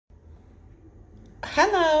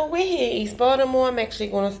Hello, we're here in East Baltimore. I'm actually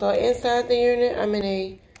going to start inside the unit. I'm in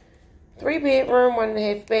a 3-bedroom,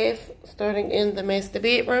 1.5 bath, starting in the master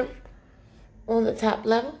bedroom on the top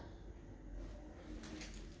level.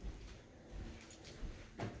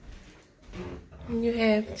 And you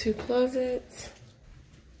have 2 closets.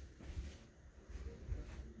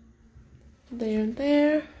 There and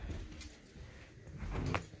there.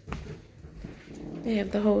 They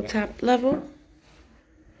have the whole top level.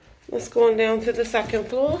 Let's go on down to the second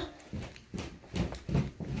floor.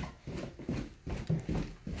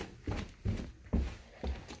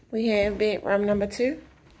 We have bedroom number 2.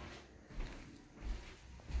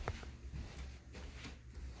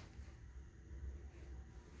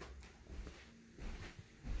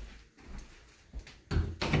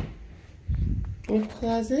 With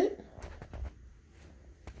closet.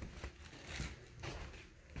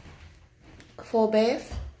 Full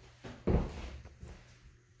bath.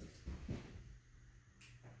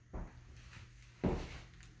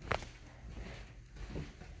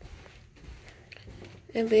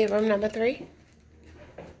 And bedroom number 3.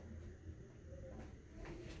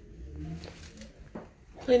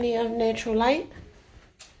 Plenty of natural light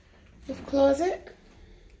with closet.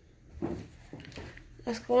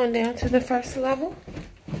 Let's go on down to the first level.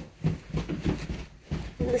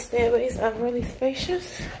 And the stairways are really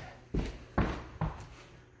spacious.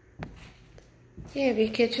 You have your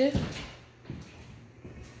kitchen.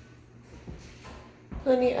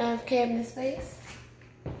 Plenty of cabinet space.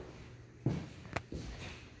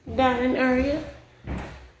 Dining area.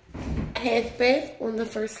 Half bath on the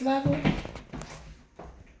first level.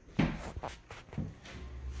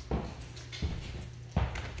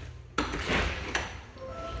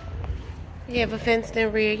 You have a fenced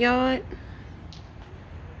in rear yard.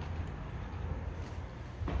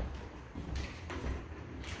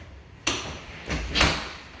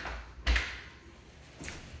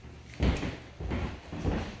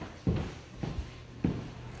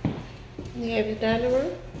 You have your dining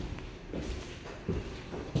room.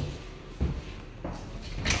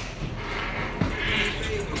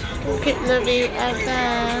 Getting the view of the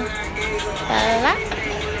lot.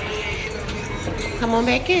 Come on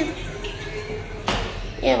back in.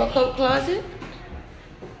 You have a coat closet.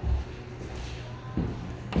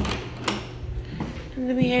 And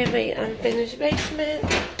then we have a unfinished basement.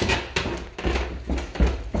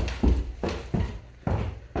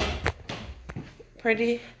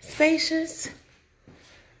 Pretty spacious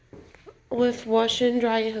with washer and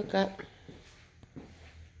dryer hookup.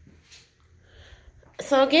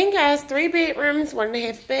 So again, guys, 3 bedrooms,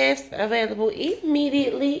 1.5 baths, available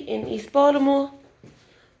immediately in East Baltimore.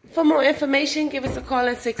 For more information, give us a call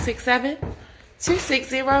at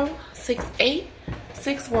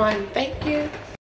 667-260-6861. Thank you.